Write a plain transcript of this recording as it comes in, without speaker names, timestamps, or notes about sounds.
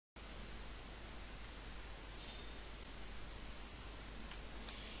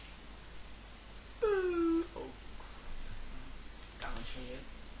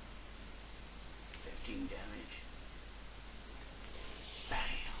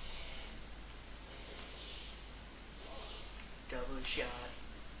Another shot.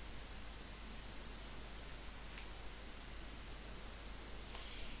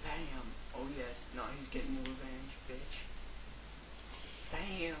 Bam. Oh yes, now he's getting more revenge, bitch.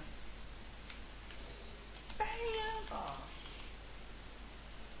 Bam. Bam. Oh.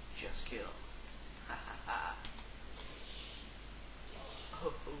 Just kill. Ha ha ha. Oh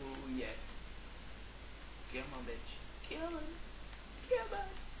yes. Kill my bitch. Kill him. Kill him.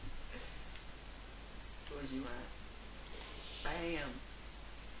 Where's you at? Bam.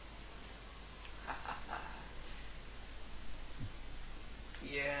 Ha ha ha.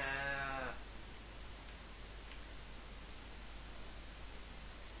 Yeah.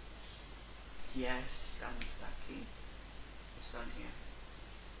 Yes, that's that key. It's down here.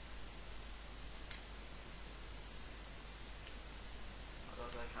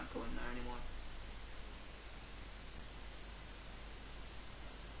 Although I can't go in there anymore.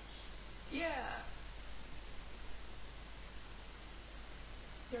 Yeah.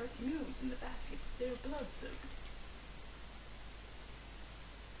 There are canoes in the basket. They're blood-soaked.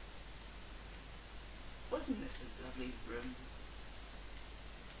 Wasn't this a lovely room?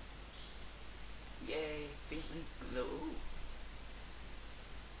 Yay, faintly glow.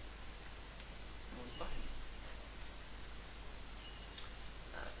 Oh, button.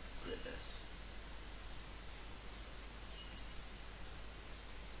 Let's split this.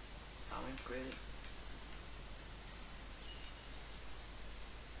 How integrated?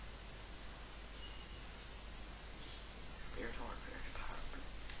 Spirit heart, spirit power.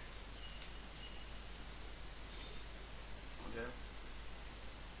 Okay.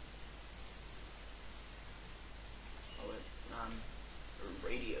 Oh wait,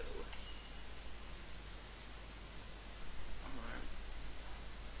 radio. Alright.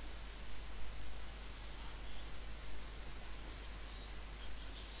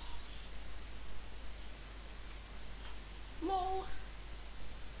 LOL.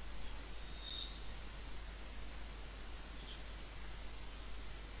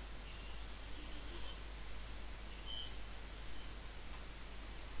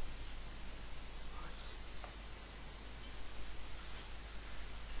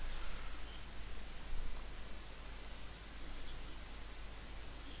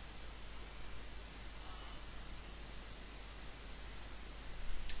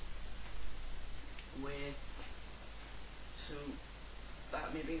 Wait. So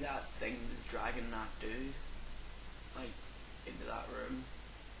that maybe that thing was dragging that dude like into that room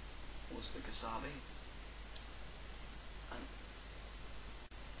was the Kasabi. And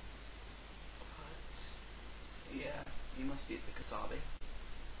what? Yeah, he must be the Kasabi.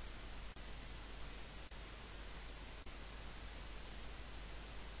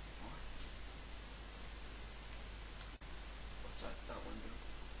 What's out that window?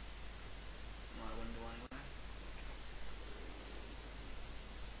 Not a window anyway.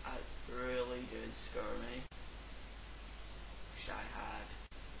 That really did scare me. Wish I had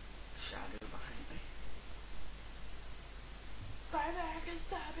a shadow behind me. Bye bye,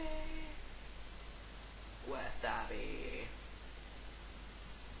 Kasabi! Wasabi!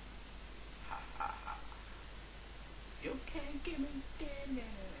 Ha ha ha. You can't give me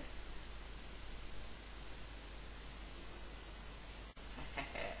dinner.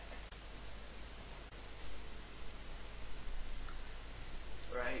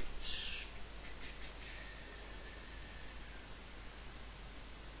 Right.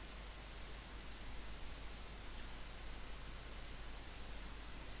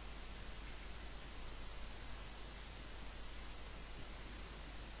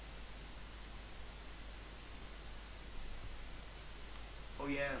 Oh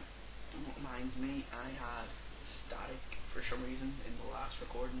yeah, what reminds me, I had static for some reason in the last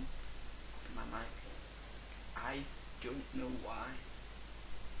recording in my mic. I don't know why.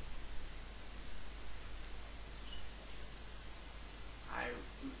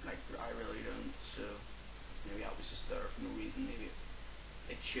 I really don't, so maybe I was just there for no reason. Maybe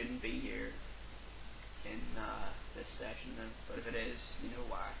it shouldn't be here in this session then, but if it is, you know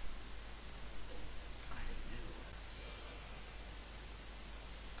why. I don't know.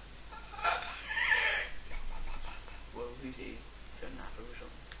 Whoa, who's he? Phil Naffer or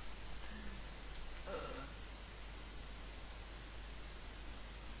something.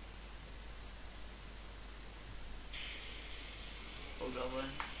 Oh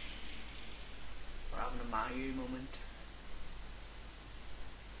Dublin. We're having a Mayu moment.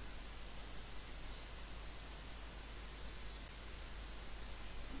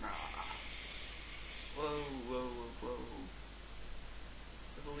 Whoa, whoa, whoa, whoa.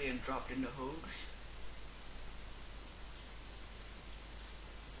 Napoleon dropped in the hose.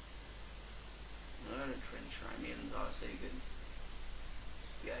 Another trench rhyme in Las Vegas.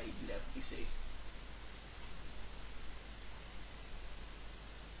 Yeah, you can definitely see.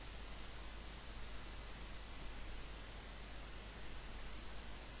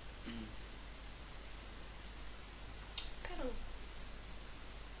 Mm. Pedal.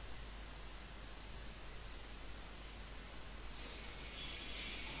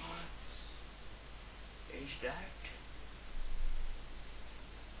 What is that?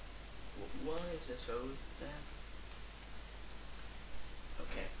 What is this old then?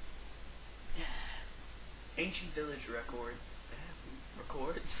 Okay. Ancient village record.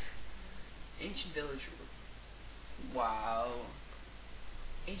 Records? Ancient village. Wow.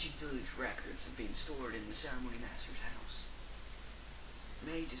 Ancient village records have been stored in the ceremony master's house.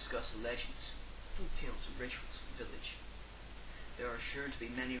 Many discuss the legends, folk tales, and rituals of the village. There are sure to be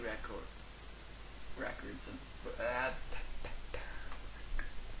many records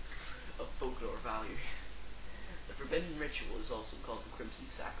of folklore value. The forbidden ritual is also called the Crimson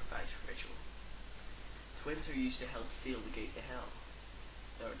Sacrifice Ritual. Twins are used to help seal the gate to hell.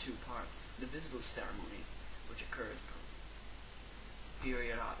 There are two parts: the visible ceremony, which occurs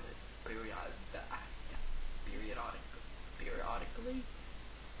periodically.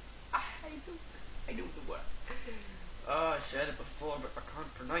 I know the word. Oh, I said it before, but I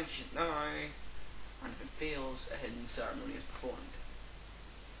can't pronounce it now. And if it fails, a hidden ceremony is performed.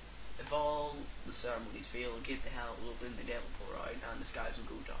 If all the ceremonies fail, the gate to hell will open, the devil will pour out, and the skies will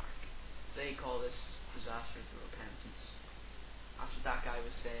go dark. They call this disaster through repentance. That's what that guy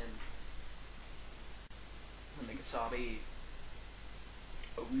was saying when the Gasabi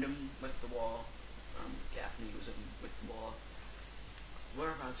owned him with the wall, and Gaffney was in with the wall.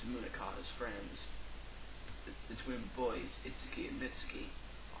 Whereabouts of Munakata's friends, the twin boys, Itsuki and Mitsuki,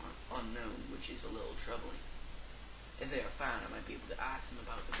 are unknown, which is a little troubling. If they are found, I might be able to ask them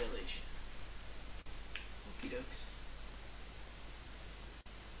about the village. Okie dokes.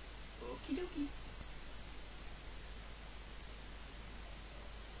 Okie dokie.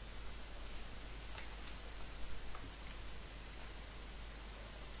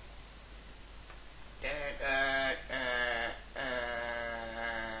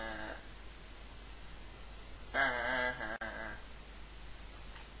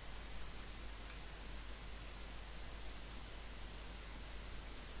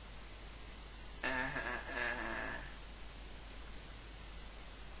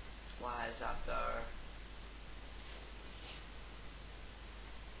 Why is that there?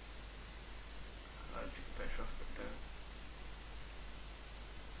 I took a picture of it too.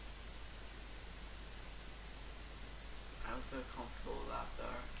 I don't feel comfortable with that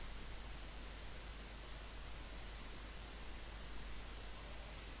there.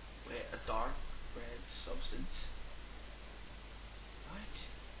 Wait, a dark red substance? What?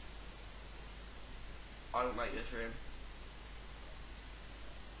 I don't like this room.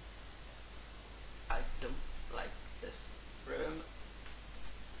 I don't like this room.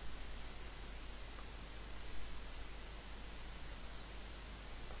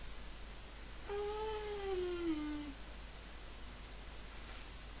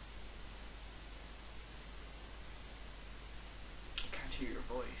 I can't hear your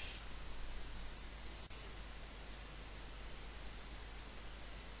voice.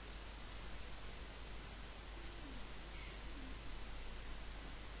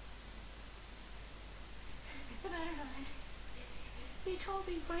 The butterflies. They told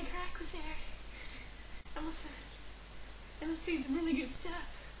me my crack was there. I must be some really good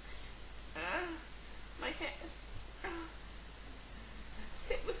stuff. My head.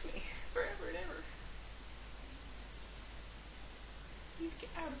 Stay with me forever and ever. You need to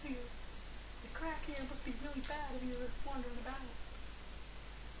get out of here. The crack here must be really bad if you're wandering about.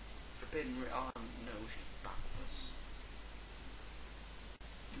 Forbidden oh no, she's back with us.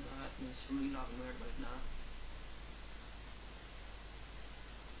 That's really not weird about it now.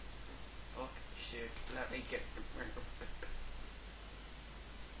 Fuck, shit, let me get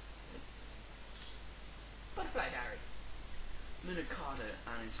Butterfly Diary. Munakata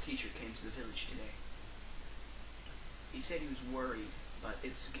and his teacher came to the village today. He said he was worried about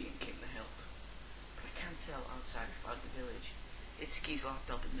Itsuki and came to help. But I can't tell outsiders about the village. Itsuki's locked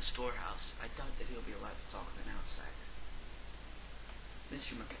up in the storehouse. I doubt that he'll be allowed to talk with an outsider.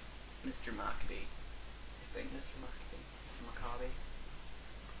 Mr. Makabe. I think Mr. Makabe. Mr. Makabe.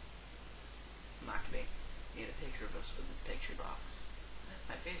 Makabe made a picture of us with his picture box.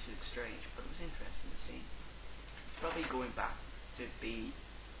 My face looked strange, but it was interesting to see. He's probably going back to be...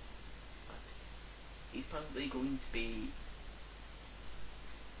 What? He's probably going to be...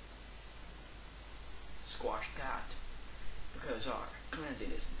 Squash Cat. Because our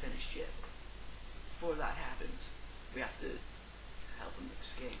cleansing isn't finished yet. Before that happens, we have to help him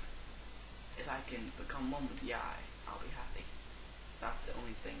escape. If I can become one with Yai, I'll be happy. That's the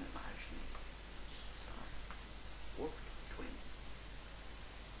only thing that matters to me. Sorry. Warped twins.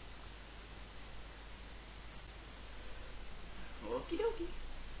 Okie dokie.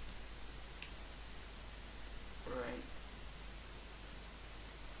 Right.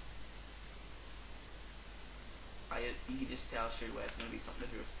 You can just tell straight away it's going to be something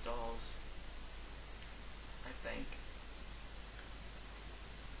to do with dolls. I think.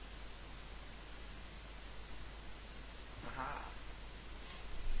 Aha.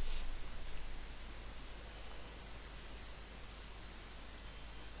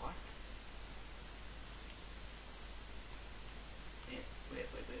 What? Wait.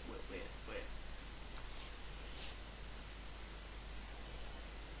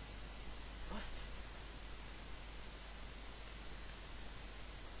 What?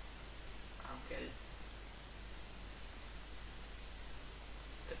 I don't get it.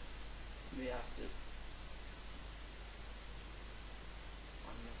 We have to.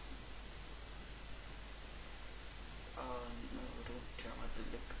 I'm missing. No, don't tell me to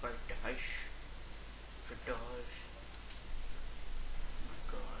look about the house for dolls. Oh my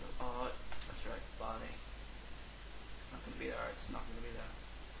god. Oh, that's right, body. It's not gonna be there, it's not gonna be there.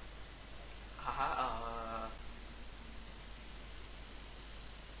 Haha,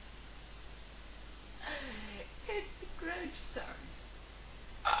 it's the Grudge song.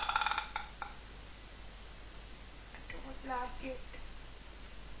 I don't like it.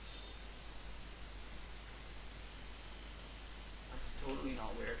 That's totally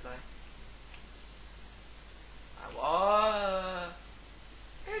not weird, like.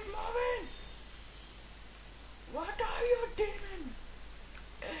 Hey, Marvin! What are you doing?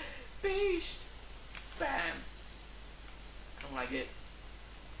 Beast! Bam! I don't like it.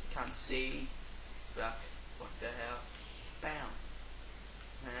 Can't see. It's black. What the hell? Bam!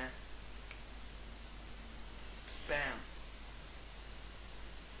 Bam!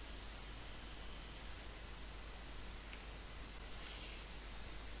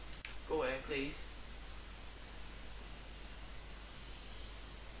 Go away, please.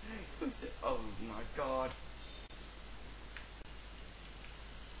 Who's it? Oh my god.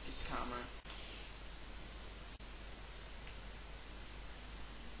 Get the camera.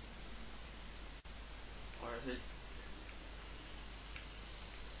 Where is it?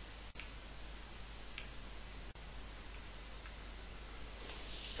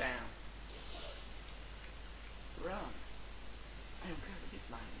 Bam. Run. I don't care if it's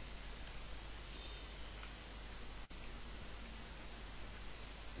mine.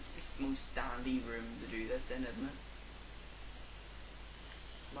 It's just the most dandy room to do this in, isn't it?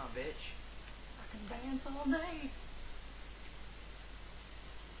 Come on, bitch. I can dance all day.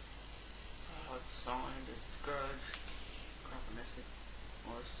 Oh, it's signed, it's the Grudge. Crap, I missed it.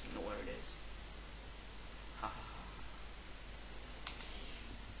 Well, let's just know where it is. Ha ha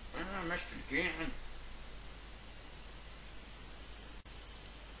ha. I missed it again.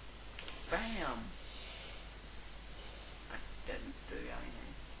 Bam! I didn't do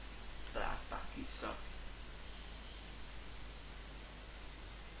anything. Blast back, you suck.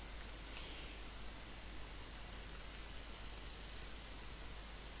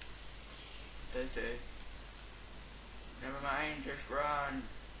 Do. Never mind, just run.